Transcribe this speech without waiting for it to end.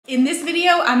In this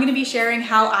video, I'm going to be sharing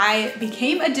how I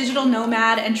became a digital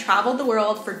nomad and traveled the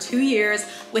world for 2 years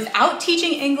without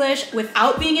teaching English,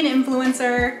 without being an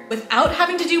influencer, without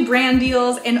having to do brand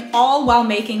deals, and all while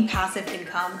making passive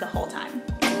income the whole time.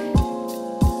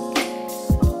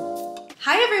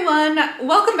 Hi everyone,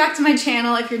 welcome back to my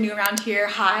channel if you're new around here.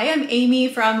 Hi, I'm Amy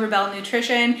from Rebel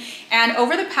Nutrition, and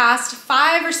over the past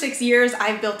 5 or 6 years,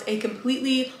 I've built a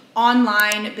completely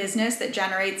online business that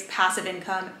generates passive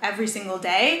income every single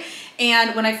day.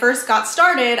 And when I first got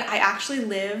started, I actually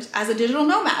lived as a digital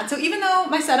nomad. So even though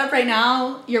my setup right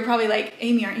now, you're probably like,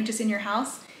 Amy, aren't you just in your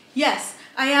house? Yes,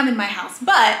 I am in my house,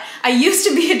 but I used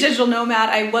to be a digital nomad.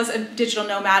 I was a digital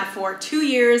nomad for 2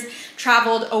 years,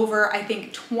 traveled over, I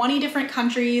think, 20 different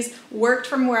countries, worked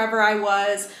from wherever I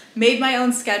was, made my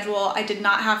own schedule. I did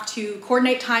not have to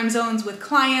coordinate time zones with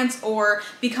clients or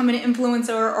become an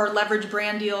influencer or leverage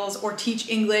brand deals or teach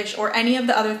English or any of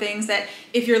the other things that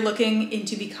if you're looking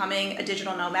into becoming a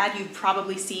digital nomad, you've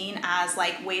probably seen as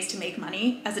like ways to make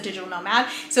money as a digital nomad.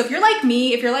 So if you're like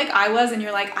me, if you're like I was and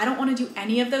you're like, I don't want to do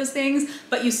any of those things,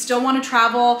 but you still want to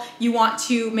travel, you want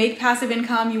to make passive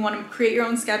income, you want to create your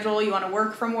own schedule, you want to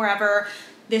work from wherever,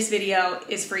 this video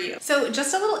is for you. So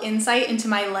just a little insight into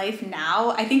my life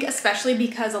now. I think especially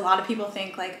because a lot of people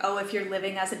think like, oh, if you're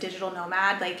living as a digital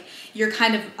nomad, like you're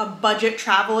kind of a budget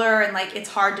traveler and like it's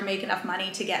hard to make enough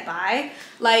money to get by.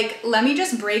 Like, let me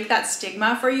just break that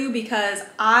stigma for you because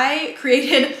I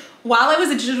created, while I was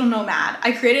a digital nomad,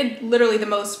 I created literally the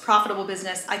most profitable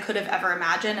business I could have ever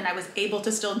imagined, and I was able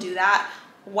to still do that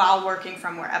while working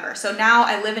from wherever. So now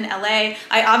I live in LA.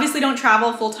 I obviously don't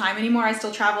travel full time anymore. I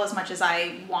still travel as much as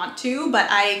I want to, but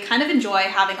I kind of enjoy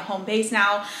having a home base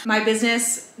now. My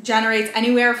business generates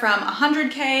anywhere from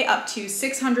 100K up to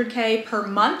 600K per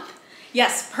month.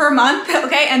 Yes, per month,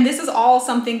 okay? And this is all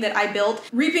something that I built,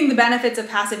 reaping the benefits of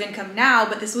passive income now,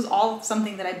 but this was all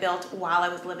something that I built while I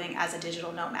was living as a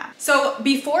digital nomad. So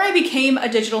before I became a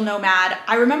digital nomad,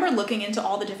 I remember looking into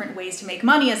all the different ways to make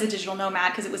money as a digital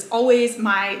nomad because it was always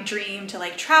my dream to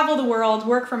like travel the world,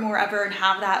 work from wherever, and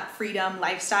have that freedom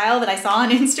lifestyle that I saw on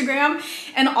Instagram.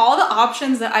 And all the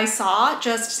options that I saw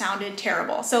just sounded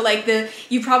terrible. So like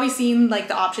you've probably seen like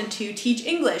the option to teach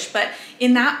English, but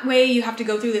in that way you have to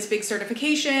go through this big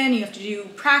certification, you have to do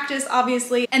practice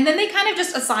obviously, and then they kind of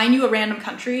just assign you a random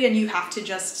country and you have to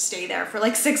just stay there for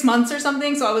like 6 months or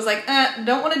something. So I was like,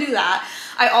 don't want to do that.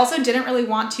 I also didn't really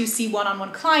want to see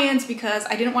one-on-one clients because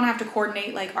I didn't want to have to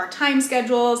coordinate like our time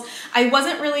schedules. I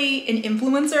wasn't really an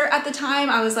influencer at the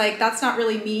time. I was like, that's not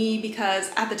really me,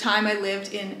 because at the time I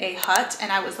lived in a hut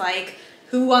and I was like,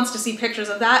 who wants to see pictures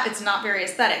of that? It's not very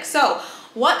aesthetic. So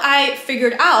what I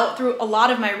figured out through a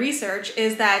lot of my research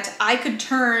is that I could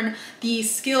turn the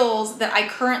skills that I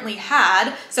currently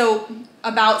had. So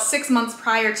about 6 months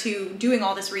prior to doing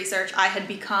all this research, I had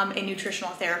become a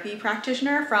nutritional therapy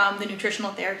practitioner from the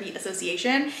Nutritional Therapy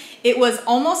Association. It was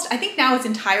almost, I think now it's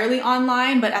entirely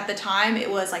online, but at the time it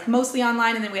was like mostly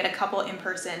online, and then we had a couple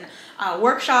in-person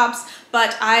workshops.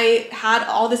 But I had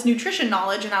all this nutrition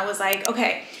knowledge and I was like,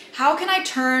 okay, how can I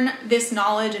turn this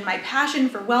knowledge and my passion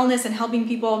for wellness and helping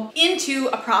people into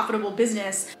a profitable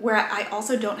business where I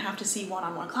also don't have to see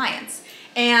one-on-one clients?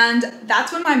 And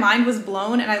that's when my mind was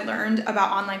blown and I learned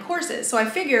about online courses. So I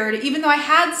figured, even though I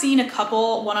had seen a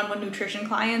couple one-on-one nutrition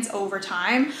clients over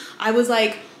time, I was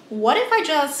like, what if I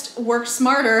just worked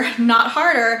smarter, not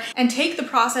harder, and take the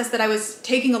process that I was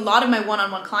taking a lot of my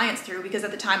one-on-one clients through, because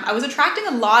at the time I was attracting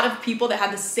a lot of people that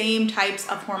had the same types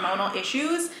of hormonal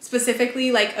issues,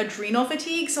 specifically like adrenal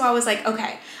fatigue. So I was like,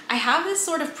 okay, I have this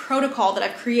sort of protocol that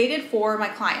I've created for my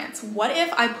clients. What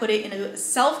if I put it in a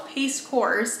self-paced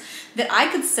course that I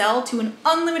could sell to an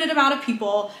unlimited amount of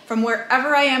people from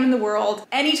wherever I am in the world,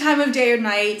 any time of day or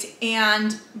night,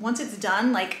 and once it's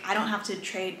done, like I don't have to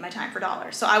trade my time for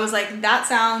dollars. So I was like, that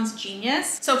sounds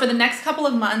genius. So for the next couple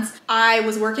of months, I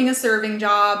was working a serving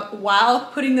job while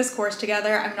putting this course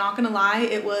together. I'm not gonna lie,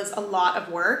 it was a lot of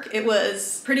work. It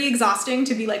was pretty exhausting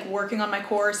to be like working on my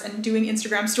course and doing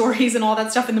Instagram stories and all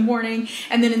that stuff in the morning,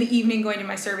 and then in the evening going to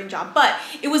my serving job. But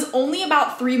it was only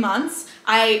about 3 months.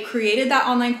 I created that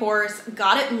online course,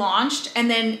 got it launched, and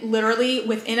then literally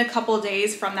within a couple of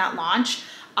days from that launch,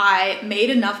 I made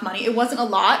enough money. It wasn't a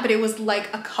lot, but it was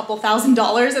like a couple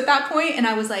 $1,000s at that point. And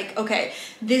I was like, okay,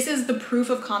 this is the proof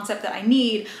of concept that I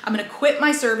need. I'm gonna quit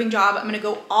my serving job. I'm gonna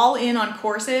go all in on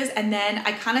courses. And then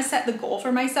I kind of set the goal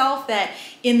for myself that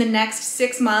in the next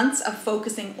 6 months of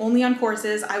focusing only on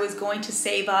courses, I was going to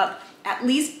save up at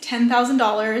least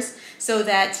 $10,000 so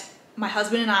that my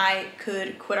husband and I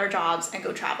could quit our jobs and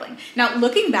go traveling. Now,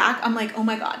 looking back, I'm like, oh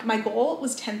my God, my goal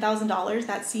was $10,000.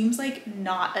 That seems like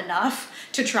not enough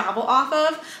to travel off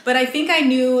of, but I think I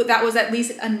knew that was at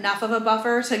least enough of a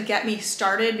buffer to get me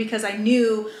started, because I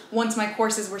knew once my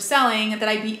courses were selling that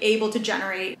I'd be able to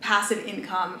generate passive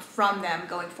income from them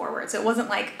going forward. So it wasn't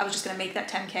like I was just gonna make that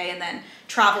 10K and then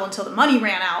travel until the money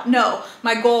ran out. No,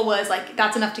 my goal was like,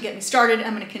 that's enough to get me started.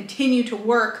 I'm gonna continue to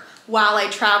work while I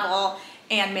travel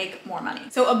and make more money.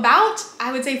 So about,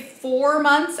 I would say 4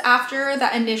 months after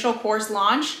that initial course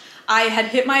launch, I had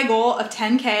hit my goal of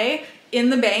 10K in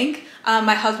the bank.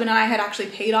 My husband and I had actually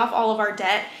paid off all of our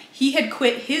debt. He had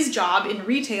quit his job in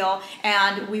retail,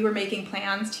 and we were making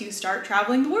plans to start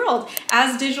traveling the world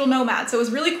as digital nomads. So it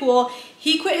was really cool.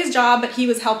 He quit his job, but he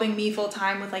was helping me full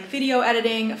time with like video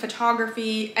editing,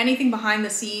 photography, anything behind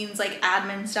the scenes, like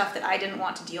admin stuff that I didn't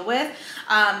want to deal with.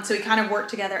 So we kind of worked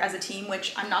together as a team,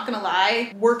 which I'm not gonna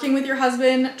lie, working with your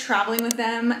husband, traveling with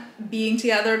them, being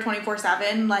together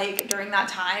 24/7, like during that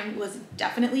time was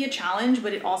definitely a challenge,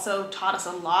 but it also taught us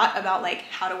a lot about like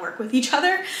how to work with each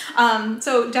other.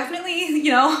 So definitely,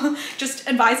 you know, just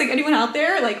advising anyone out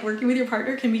there, like working with your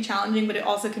partner can be challenging, but it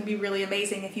also can be really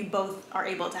amazing if you both are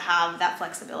able to have that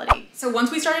flexibility. So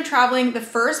once we started traveling, the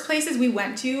first places we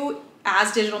went to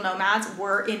as digital nomads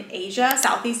were in Asia,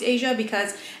 Southeast Asia,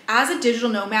 because as a digital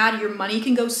nomad, your money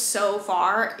can go so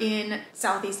far in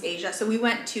Southeast Asia. So we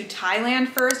went to Thailand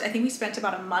first. I think we spent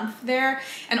about a month there.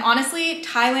 And honestly,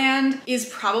 Thailand is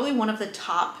probably one of the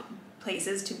top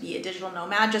places to be a digital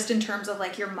nomad, just in terms of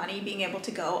like your money being able to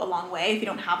go a long way if you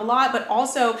don't have a lot, but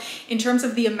also in terms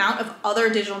of the amount of other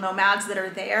digital nomads that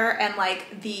are there and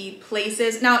like the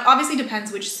places. Now, it obviously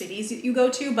depends which cities you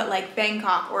go to, but like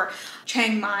Bangkok or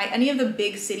Chiang Mai, any of the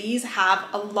big cities have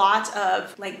a lot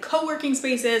of like co-working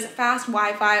spaces, fast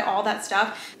Wi-Fi, all that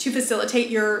stuff to facilitate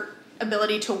your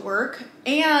ability to work.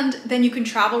 And then you can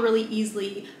travel really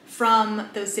easily from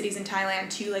those cities in Thailand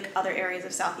to like other areas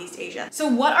of Southeast Asia. So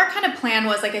what our kind of plan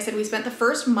was, like I said, we spent the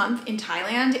first month in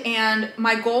Thailand, and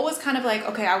my goal was kind of like,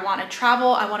 okay, I want to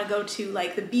travel. I want to go to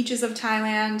like the beaches of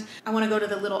Thailand. I want to go to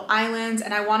the little islands,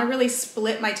 and I want to really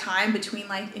split my time between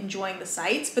like enjoying the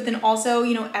sights, but then also,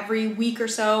 you know, every week or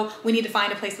so, we need to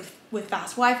find a place with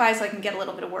fast Wi-Fi so I can get a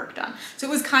little bit of work done. So it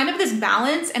was kind of this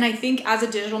balance, and I think as a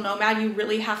digital nomad, you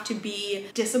really have to be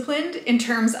disciplined in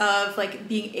terms of like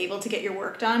being able to get your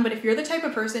work done. But if you're the type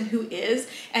of person who is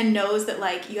and knows that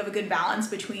like you have a good balance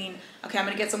between, okay, I'm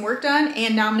gonna get some work done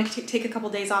and now I'm gonna take a couple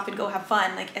days off and go have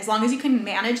fun, like as long as you can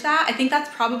manage that, I think that's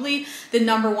probably the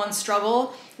 #1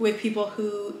 struggle with people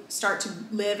who start to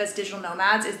live as digital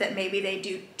nomads, is that maybe they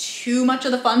do too much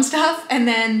of the fun stuff and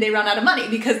then they run out of money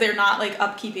because they're not like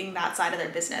upkeeping that side of their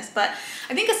business. But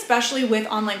I think especially with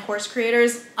online course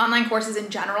creators, online courses in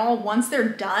general, once they're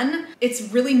done, it's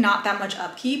really not that much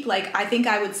upkeep. Like I think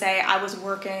I would say I was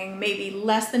working maybe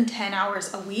less than 10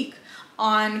 hours a week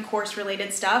on course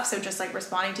related stuff. So just like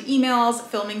responding to emails,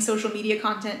 filming social media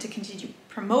content to continue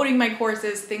promoting my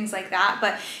courses, things like that.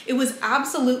 But it was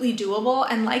absolutely doable.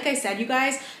 And like I said, you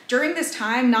guys, during this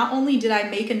time, not only did I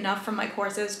make enough from my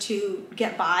courses to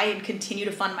get by and continue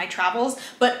to fund my travels,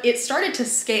 but it started to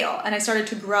scale and I started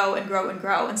to grow and grow and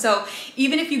grow. And so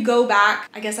even if you go back,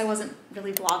 I guess I wasn't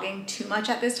really vlogging too much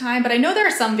at this time, but I know there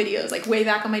are some videos like way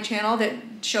back on my channel that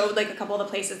showed like a couple of the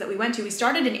places that we went to. We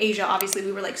started in Asia, obviously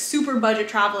we were like super budget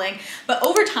traveling, but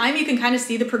over time you can kind of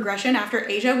see the progression. After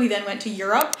Asia, we then went to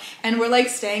Europe and we're like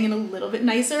staying in a little bit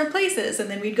nicer places, and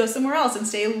then we'd go somewhere else and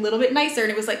stay a little bit nicer. And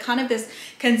it was like kind of this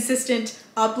consistent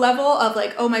up level of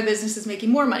like, oh, my business is making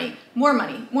more money, more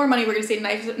money, more money. We're gonna stay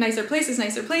in nicer places,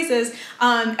 nicer places.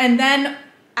 And then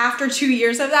after 2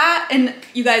 years of that, and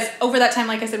you guys, over that time,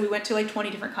 like I said, we went to like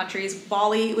 20 different countries.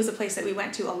 Bali was a place that we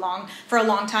went to for a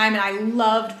long time, and I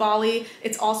loved Bali.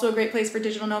 It's also a great place for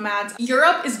digital nomads.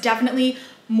 Europe is definitely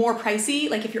more pricey.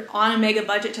 Like if you're on a mega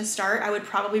budget to start, I would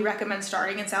probably recommend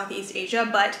starting in Southeast Asia,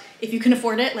 but if you can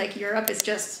afford it, like Europe is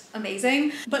just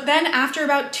amazing. But then after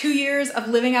about 2 years of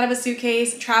living out of a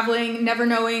suitcase, traveling, never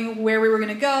knowing where we were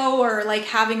gonna go or like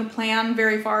having a plan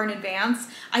very far in advance,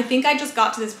 I think I just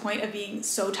got to this point of being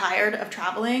so tired of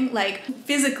traveling, like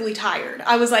physically tired.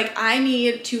 I was like, I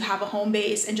need to have a home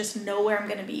base and just know where I'm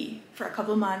gonna be for a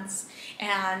couple of months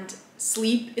and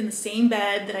sleep in the same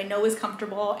bed that I know is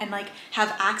comfortable and like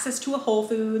have access to a Whole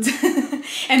Foods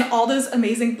and all those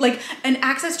amazing, like, and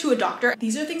access to a doctor.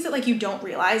 These are things that like you don't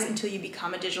realize until you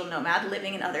become a digital nomad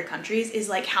living in other countries, is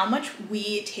like how much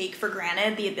we take for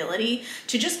granted the ability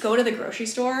to just go to the grocery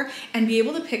store and be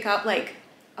able to pick up like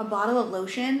a bottle of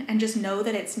lotion and just know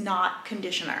that it's not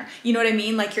conditioner. You know what I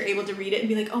mean? Like you're able to read it and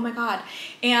be like, oh my God.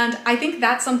 And I think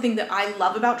that's something that I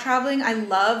love about traveling. I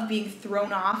love being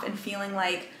thrown off and feeling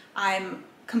like I'm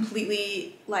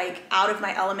completely like out of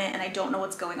my element and I don't know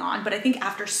what's going on. But I think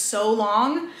after so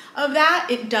long of that,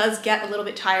 it does get a little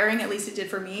bit tiring, at least it did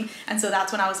for me. And so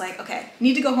that's when I was like, okay,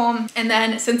 need to go home. And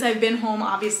then since I've been home,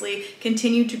 obviously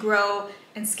continued to grow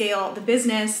and scale the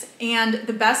business. And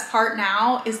the best part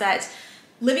now is that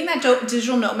living that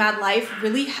digital nomad life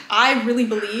I really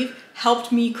believe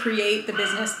helped me create the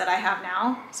business that I have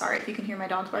now. Sorry if you can hear my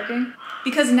dogs barking.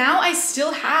 Because now I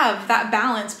still have that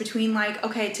balance between like,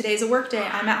 okay, today's a work day,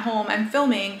 I'm at home, I'm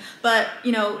filming, but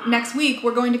you know, next week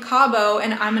we're going to Cabo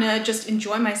and I'm gonna just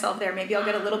enjoy myself there. Maybe I'll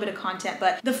get a little bit of content,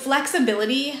 but the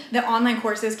flexibility that online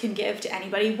courses can give to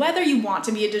anybody, whether you want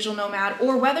to be a digital nomad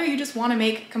or whether you just wanna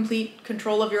make complete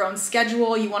control of your own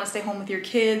schedule, you wanna stay home with your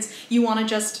kids, you wanna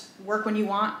just work when you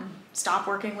want and stop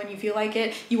working when you feel like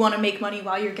it. You want to make money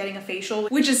while you're getting a facial,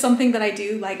 which is something that I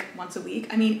do like once a week.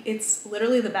 I mean, it's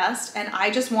literally the best. And I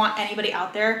just want anybody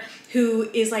out there who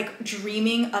is like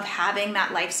dreaming of having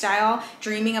that lifestyle,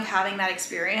 dreaming of having that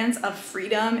experience of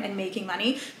freedom and making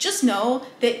money, just know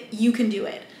that you can do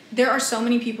it. There are so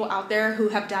many people out there who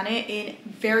have done it in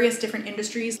various different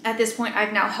industries. At this point,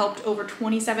 I've now helped over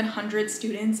 2,700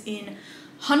 students in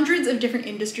hundreds of different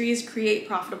industries create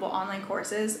profitable online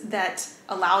courses that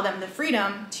allow them the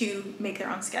freedom to make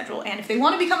their own schedule. And if they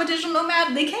want to become a digital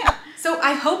nomad, they can. So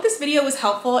I hope this video was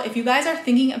helpful. If you guys are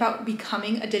thinking about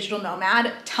becoming a digital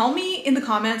nomad, tell me in the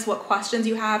comments what questions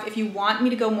you have. If you want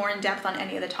me to go more in depth on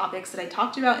any of the topics that I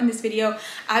talked about in this video,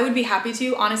 I would be happy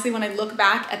to. Honestly, when I look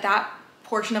back at that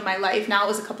portion of my life, now it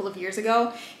was a couple of years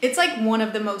ago, it's like one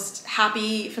of the most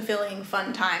happy, fulfilling,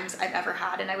 fun times I've ever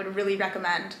had. And I would really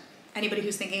recommend anybody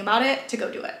who's thinking about it to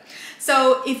go do it.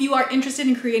 So if you are interested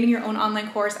in creating your own online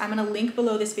course, I'm gonna link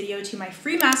below this video to my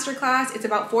free masterclass. It's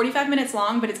about 45 minutes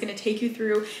long, but it's gonna take you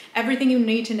through everything you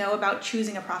need to know about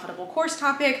choosing a profitable course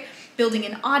topic, building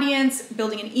an audience,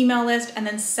 building an email list, and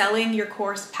then selling your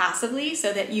course passively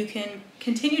so that you can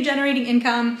continue generating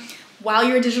income while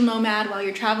you're a digital nomad, while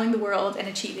you're traveling the world and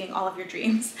achieving all of your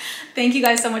dreams. Thank you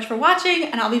guys so much for watching,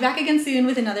 and I'll be back again soon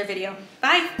with another video.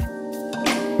 Bye.